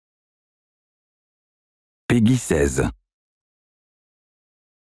Peggy 16.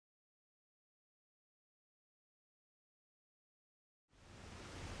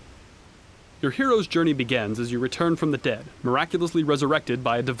 Your hero's journey begins as you return from the dead, miraculously resurrected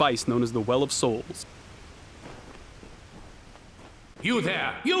by a device known as the Well of Souls. You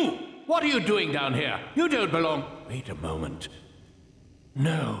there! You! What are you doing down here? You don't belong... Wait a moment.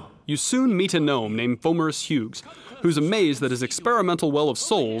 No. You soon meet a gnome named Fomerus Hughes, who's amazed that his experimental Well of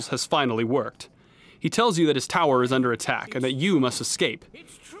Souls has finally worked. He tells you that his tower is under attack and that you must escape.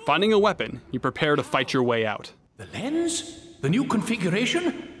 Finding a weapon, you prepare to fight your way out. The lens? The new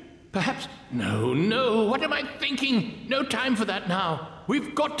configuration? Perhaps... No, what am I thinking? No time for that now.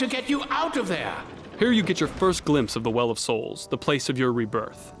 We've got to get you out of there. Here you get your first glimpse of the Well of Souls, the place of your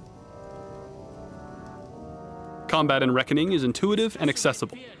rebirth. Combat in Reckoning is intuitive and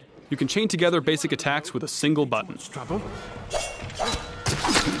accessible. You can chain together basic attacks with a single button. Trouble?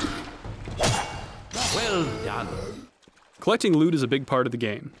 Well done. Collecting loot is a big part of the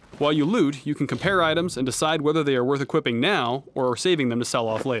game. While you loot, you can compare items and decide whether they are worth equipping now or saving them to sell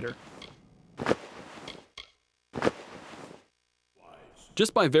off later.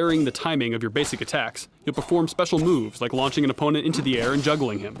 Just by varying the timing of your basic attacks, you'll perform special moves like launching an opponent into the air and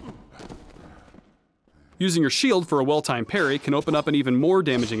juggling him. Using your shield for a well-timed parry can open up an even more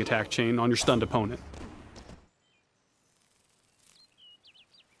damaging attack chain on your stunned opponent.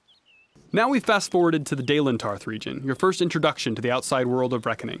 Now we've fast-forwarded to the Dalentarth region, your first introduction to the outside world of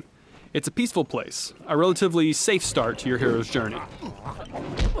Reckoning. It's a peaceful place, a relatively safe start to your hero's journey.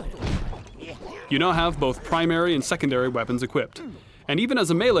 You now have both primary and secondary weapons equipped, and even as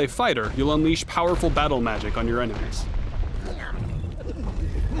a melee fighter, you'll unleash powerful battle magic on your enemies.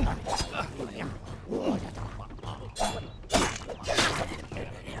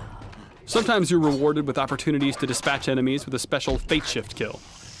 Sometimes you're rewarded with opportunities to dispatch enemies with a special Fate Shift kill.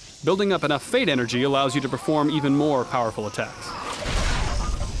 Building up enough Fate energy allows you to perform even more powerful attacks.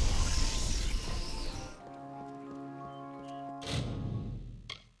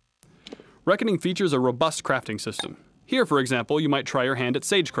 Reckoning features a robust crafting system. Here, for example, you might try your hand at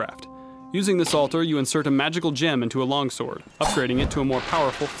sagecraft. Using this altar, you insert a magical gem into a longsword, upgrading it to a more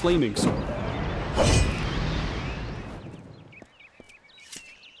powerful flaming sword.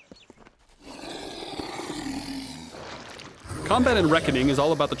 Combat in Reckoning is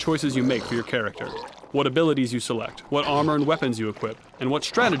all about the choices you make for your character, what abilities you select, what armor and weapons you equip, and what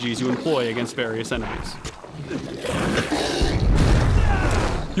strategies you employ against various enemies.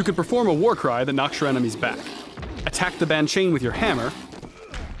 You can perform a war cry that knocks your enemies back, attack the Banchain with your hammer,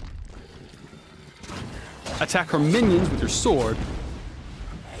 attack her minions with your sword,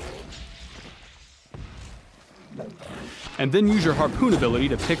 and then use your harpoon ability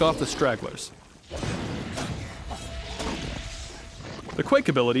to pick off the stragglers. The Quake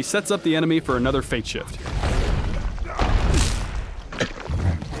ability sets up the enemy for another Fate Shift.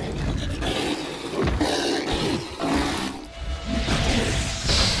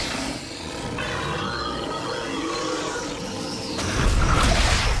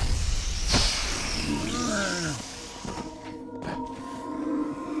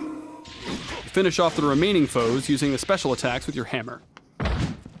 Finish off the remaining foes using the special attacks with your hammer.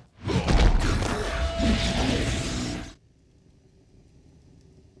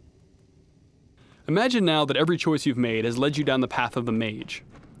 Imagine now that every choice you've made has led you down the path of the mage.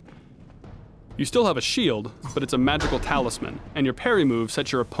 You still have a shield, but it's a magical talisman, and your parry move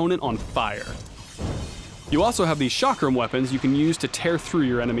sets your opponent on fire. You also have these chakram weapons you can use to tear through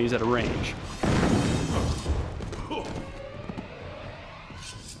your enemies at a range.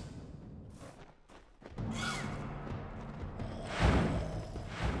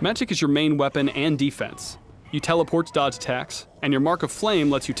 Magic is your main weapon and defense. You teleport to dodge attacks, and your Mark of Flame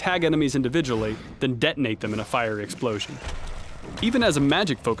lets you tag enemies individually, then detonate them in a fiery explosion. Even as a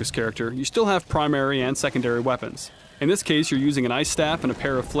magic-focused character, you still have primary and secondary weapons. In this case, you're using an ice staff and a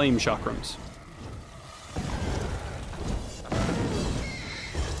pair of flame chakrams.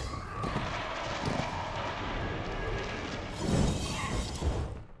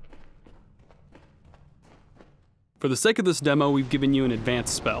 For the sake of this demo, we've given you an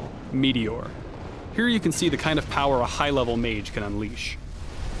advanced spell, Meteor. Here you can see the kind of power a high-level mage can unleash.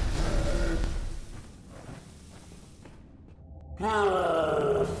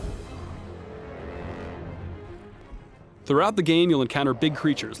 Throughout the game, you'll encounter big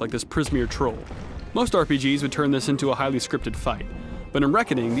creatures like this Prismeer troll. Most RPGs would turn this into a highly scripted fight, but in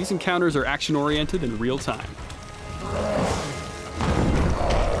Reckoning, these encounters are action-oriented in real time.